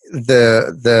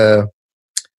 the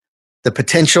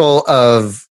potential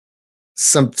of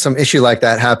some issue like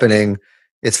that happening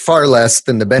is far less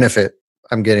than the benefit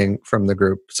I'm getting from the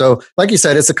group. So like you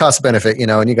said, it's a cost benefit,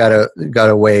 and you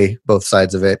gotta weigh both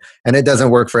sides of it. And it doesn't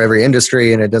work for every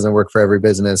industry, and it doesn't work for every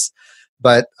business.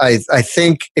 But I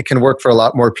think it can work for a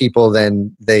lot more people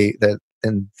than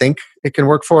think it can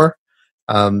work for.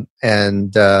 And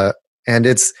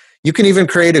it's, you can even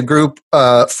create a group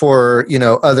for,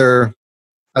 other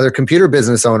other computer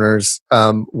business owners,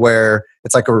 where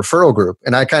it's like a referral group.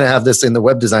 And I kind of have this in the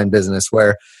web design business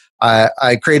where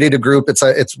I created a group.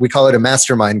 We call it a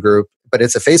mastermind group, but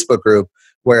it's a Facebook group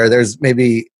where there's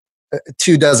maybe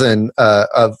 24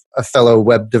 of fellow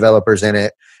web developers in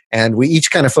it. And we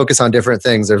each kind of focus on different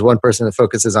things. There's one person that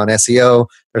focuses on SEO.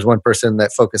 There's one person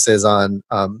that focuses on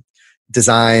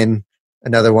design,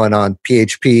 another one on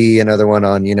PHP, another one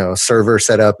on, server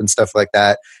setup and stuff like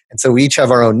that. And so we each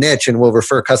have our own niche, and we'll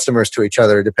refer customers to each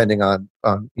other depending on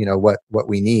what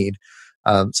we need.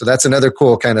 So that's another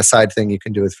cool kind of side thing you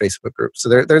can do with Facebook groups.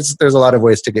 So there's a lot of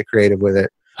ways to get creative with it.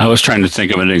 I was trying to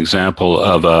think of an example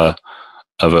of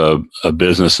a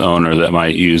business owner that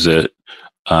might use it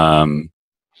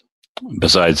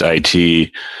besides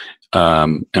IT.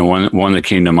 And one that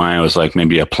came to mind was like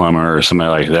maybe a plumber or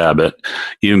somebody like that. But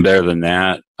even better than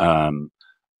that, a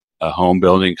home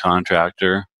building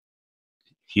contractor.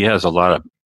 He has a lot of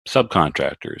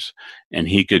subcontractors, and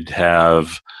he could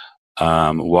have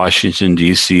Washington,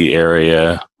 D.C.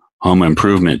 area home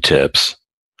improvement tips,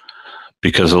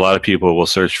 because a lot of people will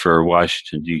search for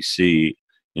Washington, D.C.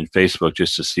 in Facebook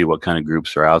just to see what kind of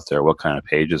groups are out there, what kind of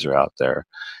pages are out there.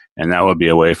 And that would be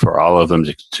a way for all of them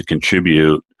to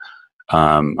contribute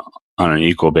on an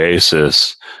equal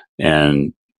basis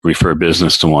and refer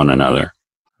business to one another.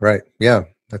 Right. Yeah.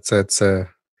 That's a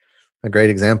great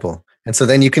example. And so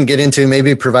then you can get into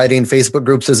maybe providing Facebook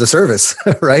groups as a service,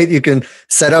 right? You can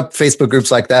set up Facebook groups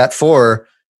like that for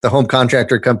the home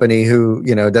contractor company who,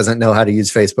 doesn't know how to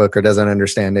use Facebook or doesn't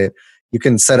understand it. You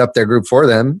can set up their group for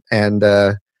them and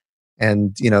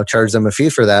charge them a fee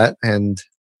for that. And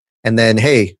then,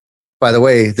 hey, by the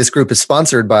way, this group is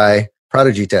sponsored by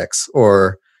Prodigy Techs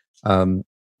or,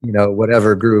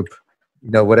 whatever group,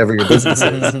 whatever your business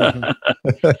is.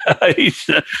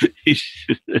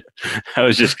 I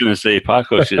was just going to say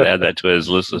Paco should add that to his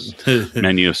list of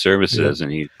menu of services. Yeah.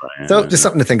 And he's so just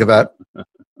something to think about.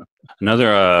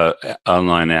 Another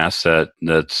online asset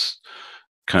that's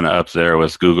kind of up there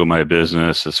with Google My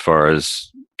Business as far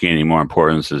as gaining more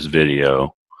importance is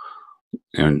video.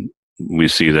 And we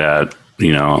see that,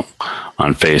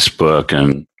 on Facebook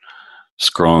and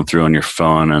scrolling through on your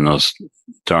phone and those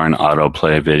darn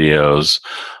autoplay videos.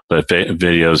 But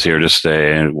video's here to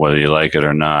stay, whether you like it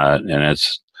or not. And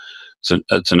it's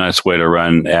a nice way to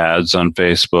run ads on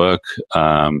Facebook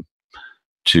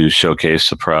to showcase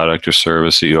the product or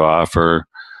service that you offer.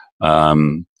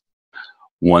 One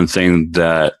thing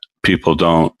that people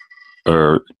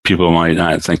might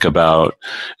not think about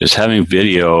is having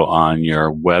video on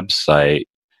your website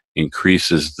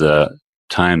increases the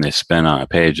time they spend on a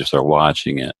page if they're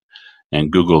watching it. And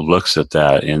Google looks at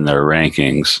that in their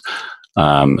rankings,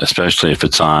 especially if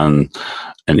it's on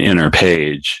an inner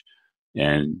page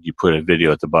and you put a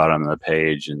video at the bottom of the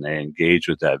page and they engage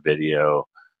with that video,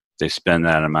 they spend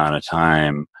that amount of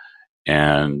time,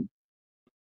 and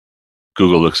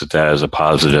Google looks at that as a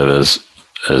positive, as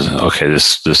okay,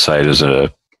 this site is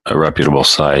a reputable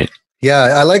site. Yeah,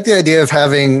 I like the idea of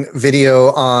having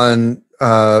video on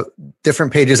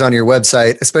different pages on your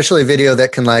website, especially video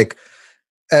that can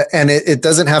and it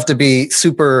doesn't have to be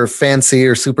super fancy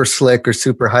or super slick or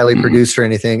super highly produced or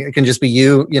anything. It can just be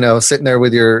you, sitting there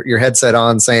with your headset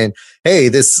on saying, hey,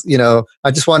 this,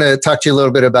 I just want to talk to you a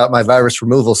little bit about my virus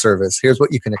removal service. Here's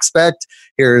what you can expect.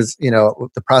 Here's,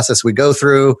 the process we go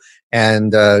through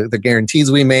and the guarantees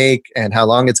we make and how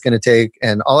long it's going to take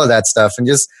and all of that stuff. And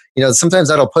just, sometimes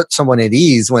that'll put someone at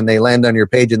ease when they land on your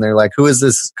page and they're like, who is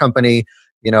this company?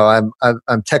 I'm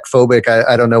tech phobic.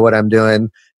 I don't know what I'm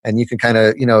doing. And you can kind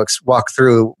of, walk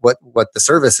through what the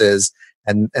service is.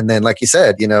 And then, like you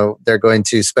said, they're going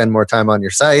to spend more time on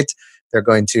your site. They're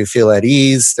going to feel at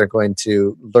ease. They're going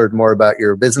to learn more about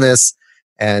your business.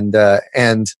 And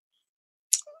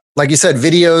like you said,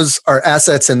 videos are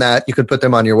assets in that you could put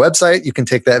them on your website. You can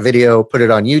take that video, put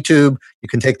it on YouTube. You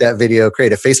can take that video,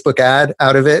 create a Facebook ad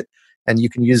out of it, and you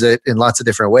can use it in lots of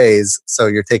different ways. So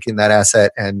you're taking that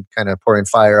asset and kind of pouring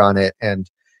fire on it and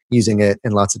using it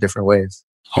in lots of different ways.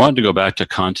 I wanted to go back to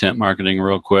content marketing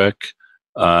real quick.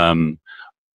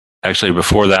 Actually,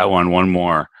 before that one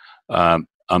more. A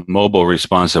mobile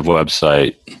responsive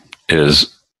website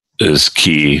is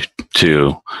key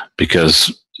too,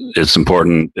 because it's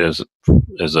important as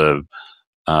a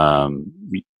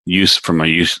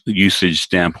usage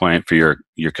standpoint for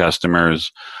your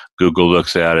customers. Google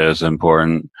looks at it as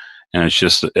important, and it's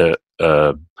just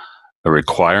a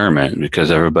requirement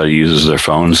because everybody uses their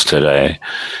phones today.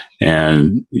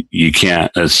 And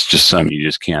it's just something you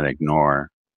just can't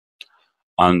ignore.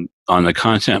 On the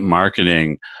content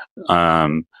marketing,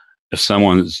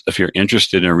 if you're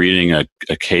interested in reading a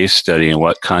case study and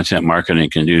what content marketing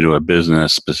can do to a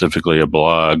business, specifically a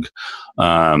blog,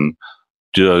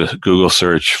 do a Google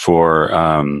search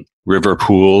for River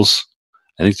Pools.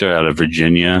 I think they're out of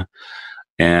Virginia,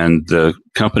 and the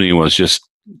company was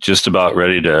just about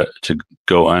ready to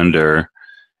go under.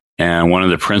 And one of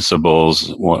the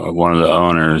principals, one of the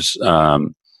owners,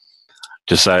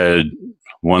 decided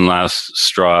one last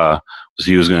straw was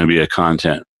he was going to be a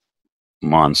content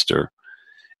monster.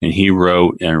 And he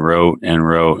wrote and wrote and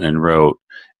wrote and wrote.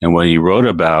 And what he wrote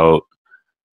about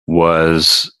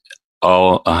was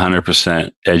all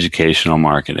 100% educational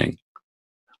marketing.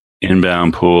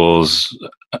 Inbound pools,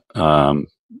 out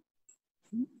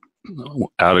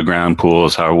of ground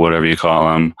pools, whatever you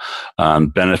call them,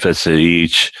 benefits of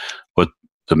each, what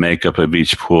the makeup of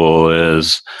each pool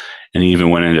is. And he even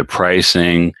went into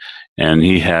pricing, and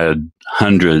he had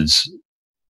hundreds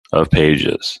of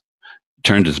pages.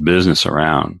 Turned his business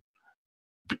around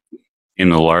in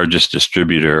the largest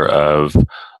distributor of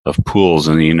pools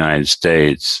in the United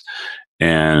States.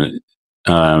 And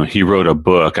he wrote a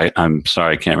book. I'm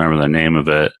sorry, I can't remember the name of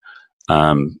it.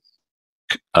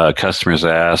 Customers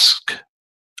Ask,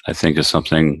 I think, is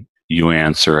something You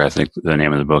Answer, I think the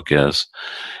name of the book is.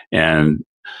 And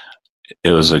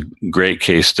it was a great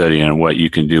case study on what you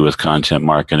can do with content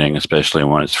marketing, especially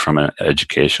when it's from an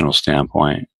educational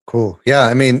standpoint. Cool. Yeah.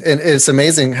 I mean, and it's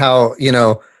amazing how,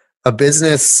 a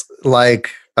business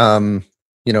like, pool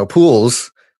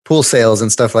sales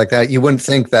and stuff like that, you wouldn't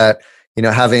think that,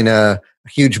 having a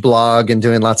huge blog and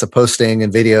doing lots of posting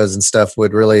and videos and stuff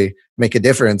would really make a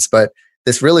difference. But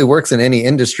this really works in any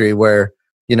industry where,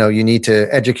 you need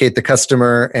to educate the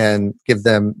customer and give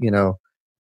them,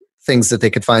 things that they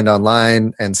could find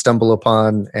online and stumble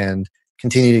upon and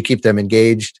continue to keep them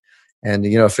engaged. And,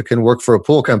 if it can work for a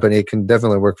pool company, it can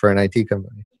definitely work for an IT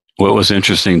company. What was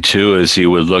interesting, too, is he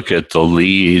would look at the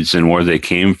leads and where they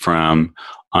came from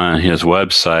on his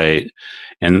website.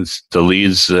 And the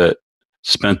leads that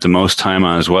spent the most time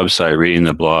on his website reading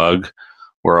the blog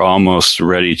were almost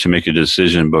ready to make a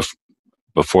decision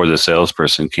before the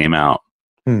salesperson came out.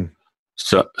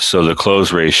 So the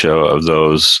close ratio of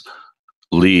those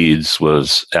leads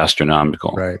was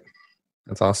astronomical. Right.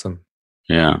 That's awesome.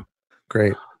 Yeah.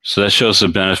 Great. So that shows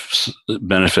the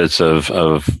benefits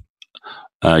of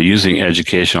using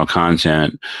educational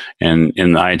content. And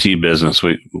in the IT business,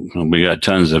 we got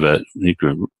tons of it. You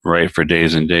could write for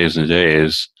days and days and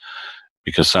days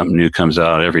because something new comes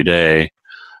out every day.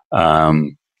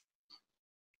 And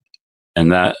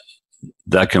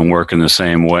that can work in the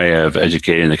same way of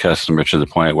educating the customer to the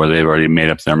point where they've already made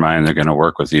up their mind they're going to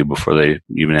work with you before they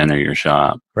even enter your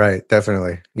shop. Right.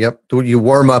 Definitely. Yep. You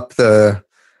warm up the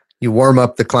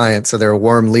client so they're a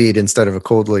warm lead instead of a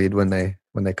cold lead when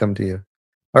they come to you.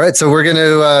 All right. So we're going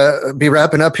to be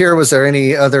wrapping up here. Was there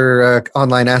any other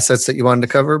online assets that you wanted to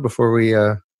cover before we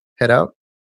head out?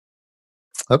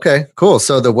 Okay, cool.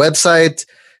 So the website,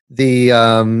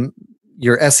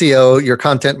 your SEO, your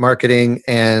content marketing,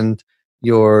 and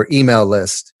your email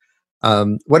list.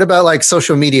 What about like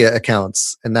social media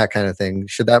accounts and that kind of thing?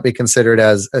 Should that be considered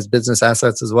as business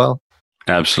assets as well?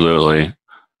 Absolutely.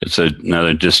 It's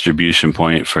another distribution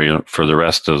point for the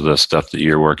rest of the stuff that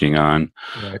you're working on.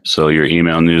 Right. So your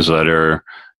email newsletter,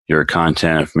 your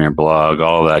content from your blog,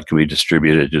 all that can be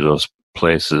distributed to those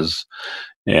places.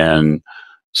 And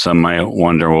some might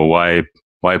wonder, well, why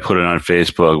put it on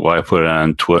Facebook? Why put it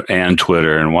on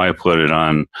Twitter? And why put it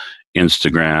on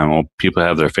Instagram? Well, people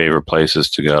have their favorite places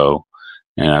to go.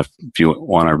 And if you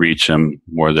want to reach them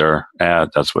where they're at,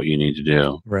 that's what you need to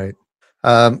do. Right.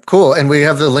 Cool. And we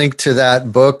have the link to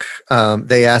that book,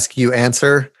 They Ask You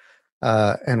Answer.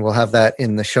 And we'll have that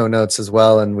in the show notes as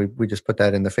well. And we just put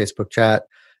that in the Facebook chat,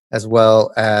 as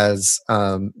well as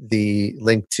the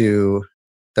link to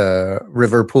the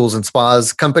River Pools and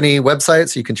Spas company website.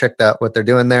 So you can check out what they're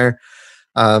doing there.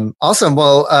 Awesome.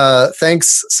 Well,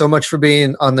 thanks so much for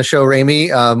being on the show,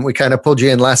 Ramey. We kind of pulled you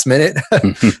in last minute,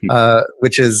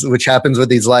 which happens with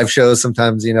these live shows.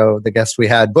 Sometimes, the guest we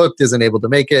had booked isn't able to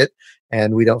make it,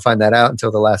 and we don't find that out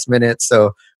until the last minute.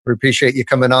 So we appreciate you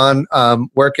coming on.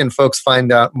 Where can folks find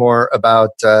out more about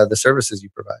the services you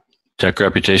provide?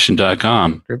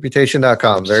 TechReputation.com.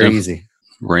 Reputation.com. Very easy.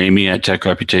 Ramey at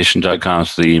TechReputation.com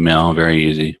is the email. Very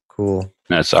easy. Cool.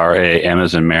 That's R-A-M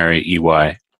as in Mary,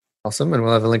 E-Y. Awesome. And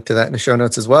we'll have a link to that in the show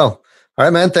notes as well. All right,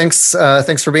 man. Thanks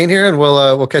for being here, and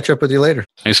we'll catch up with you later.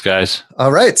 Thanks, guys.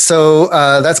 All right. So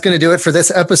that's going to do it for this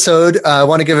episode. I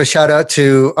want to give a shout out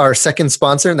to our second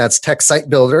sponsor, and that's Tech Site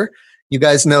Builder. You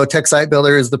guys know Tech Site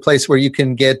Builder is the place where you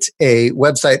can get a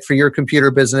website for your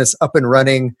computer business up and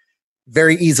running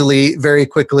very easily, very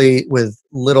quickly with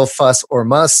little fuss or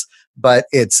muss, but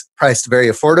it's priced very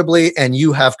affordably and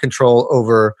you have control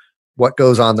over what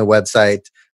goes on the website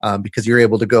because you're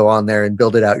able to go on there and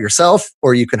build it out yourself,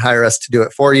 or you can hire us to do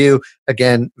it for you.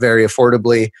 Again, very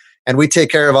affordably. And we take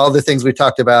care of all the things we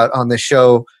talked about on this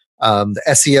show. The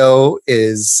SEO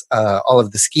is all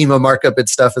of the schema markup and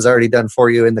stuff is already done for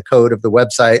you in the code of the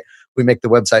website. We make the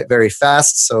website very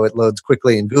fast, so it loads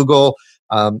quickly in Google.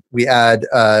 We add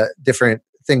different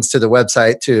things to the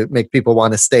website to make people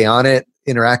want to stay on it,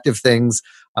 interactive things.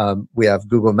 We have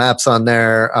Google Maps on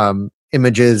there,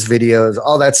 images, videos,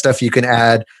 all that stuff you can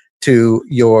add to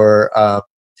your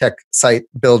tech site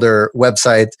builder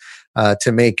website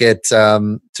to make it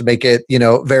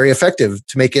very effective,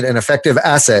 to make it an effective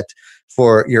asset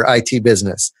for your IT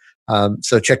business.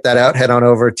 So check that out. Head on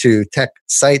over to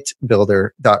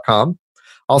techsitebuilder.com.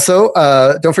 Also,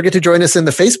 don't forget to join us in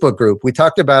the Facebook group. We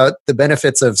talked about the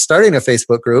benefits of starting a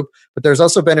Facebook group, but there's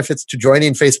also benefits to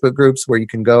joining Facebook groups where you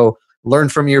can go learn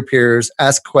from your peers,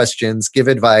 ask questions, give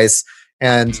advice,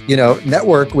 and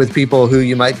network with people who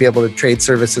you might be able to trade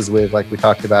services with, like we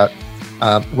talked about.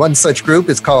 One such group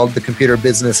is called the Computer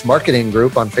Business Marketing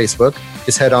Group on Facebook.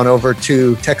 Just head on over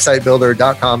to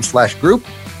techsitebuilder.com/group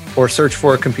or search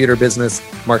for Computer Business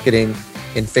Marketing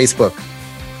in Facebook.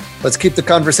 Let's keep the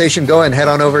conversation going. Head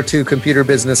on over to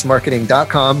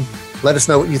computerbusinessmarketing.com. Let us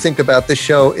know what you think about this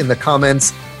show in the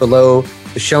comments below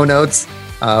the show notes.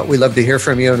 We love to hear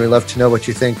from you, and we love to know what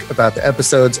you think about the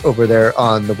episodes over there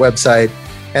on the website.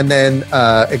 And then,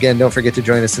 again, don't forget to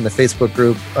join us in the Facebook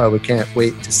group. We can't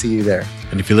wait to see you there.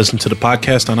 And if you listen to the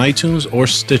podcast on iTunes or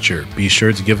Stitcher, be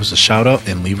sure to give us a shout out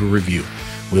and leave a review.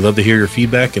 We love to hear your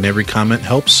feedback, and every comment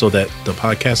helps so that the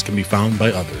podcast can be found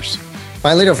by others.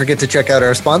 Finally, don't forget to check out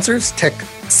our sponsors, Tech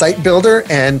Site Builder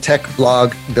and Tech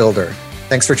Blog Builder.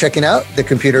 Thanks for checking out the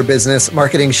Computer Business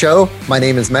Marketing Show. My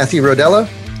name is Matthew Rodella.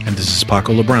 And this is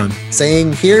Paco LeBron.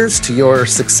 Saying here's to your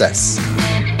success.